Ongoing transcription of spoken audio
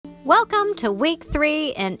Welcome to Week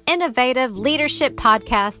 3 in Innovative Leadership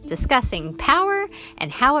Podcast discussing power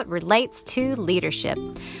and how it relates to leadership.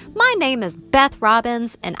 My name is Beth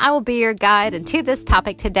Robbins, and I will be your guide into this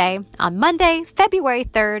topic today on Monday, February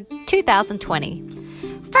 3rd, 2020.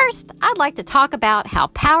 First, I'd like to talk about how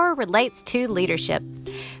power relates to leadership.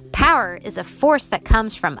 Power is a force that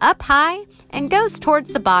comes from up high and goes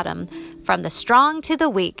towards the bottom, from the strong to the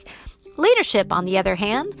weak. Leadership, on the other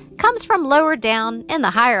hand, comes from lower down in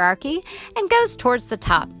the hierarchy and goes towards the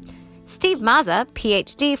top. Steve Mazza,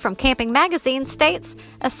 PhD from Camping Magazine, states,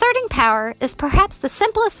 asserting power is perhaps the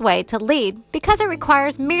simplest way to lead because it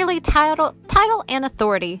requires merely title and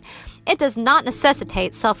authority. It does not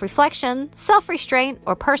necessitate self-reflection, self-restraint,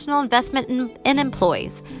 or personal investment in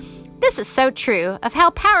employees. This is so true of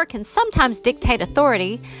how power can sometimes dictate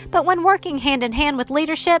authority, but when working hand in hand with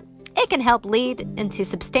leadership, it can help lead into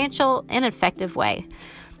substantial and effective way.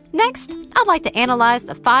 Next, I'd like to analyze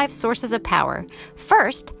the 5 sources of power.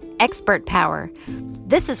 First, expert power.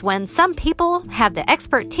 This is when some people have the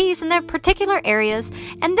expertise in their particular areas,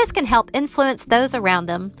 and this can help influence those around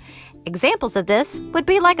them. Examples of this would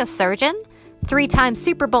be like a surgeon, 3-time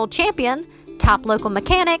Super Bowl champion, top local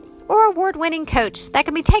mechanic, or award-winning coach that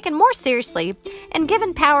can be taken more seriously and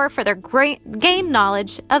given power for their gained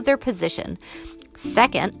knowledge of their position.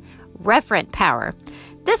 Second, referent power.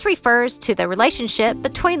 This refers to the relationship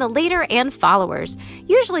between the leader and followers,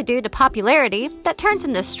 usually due to popularity that turns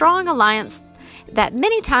into a strong alliance that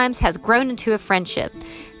many times has grown into a friendship.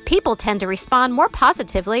 People tend to respond more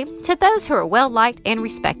positively to those who are well-liked and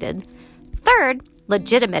respected. Third,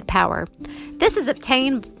 legitimate power. This is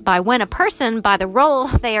obtained by when a person, by the role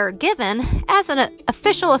they are given as an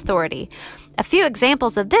official authority. A few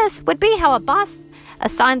examples of this would be how a boss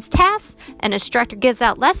assigns tasks, an instructor gives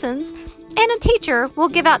out lessons, and a teacher will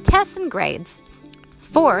give out tests and grades.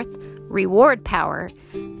 Fourth, reward power.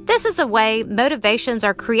 This is a way motivations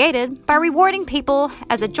are created by rewarding people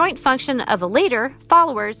as a joint function of a leader,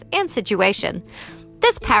 followers, and situation.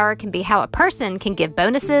 This power can be how a person can give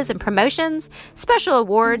bonuses and promotions, special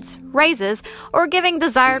awards, raises, or giving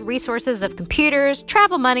desired resources of computers,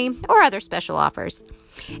 travel money, or other special offers.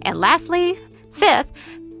 And lastly, fifth,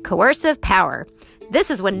 coercive power. This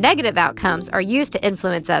is when negative outcomes are used to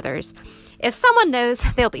influence others. If someone knows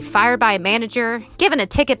they'll be fired by a manager, given a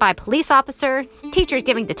ticket by a police officer, teachers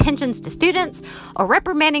giving detentions to students, or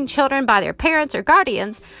reprimanding children by their parents or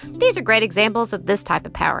guardians, these are great examples of this type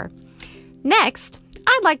of power. Next,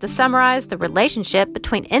 I'd like to summarize the relationship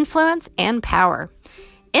between influence and power.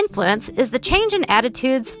 Influence is the change in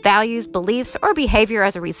attitudes, values, beliefs, or behavior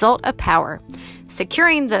as a result of power.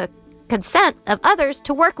 Securing the consent of others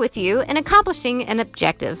to work with you in accomplishing an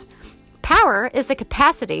objective. Power is the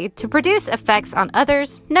capacity to produce effects on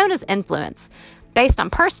others known as influence, based on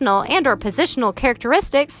personal and/or positional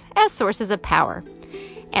characteristics as sources of power.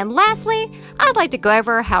 And lastly, I'd like to go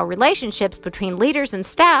over how relationships between leaders and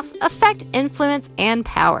staff affect influence and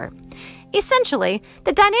power. Essentially,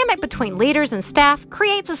 the dynamic between leaders and staff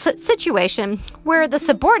creates a situation where the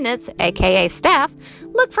subordinates, aka staff,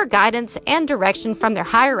 look for guidance and direction from their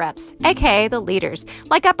higher-ups, aka the leaders,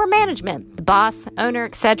 like upper management, the boss, owner,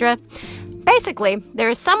 etc. Basically, there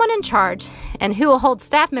is someone in charge and who will hold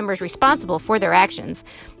staff members responsible for their actions.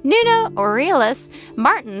 Nuno Aurelius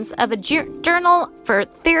Martins of a Journal for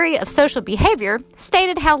Theory of Social Behavior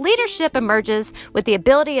stated how leadership emerges with the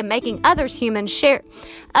ability of making other humans share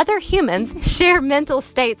mental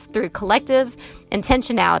states through collective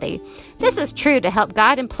intentionality. This is true to help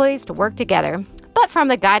guide employees to work together, but from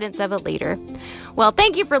the guidance of a leader. Well,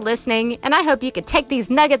 thank you for listening, and I hope you could take these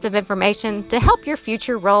nuggets of information to help your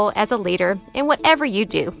future role as a leader in whatever you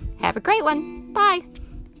do. Have a great one. Bye.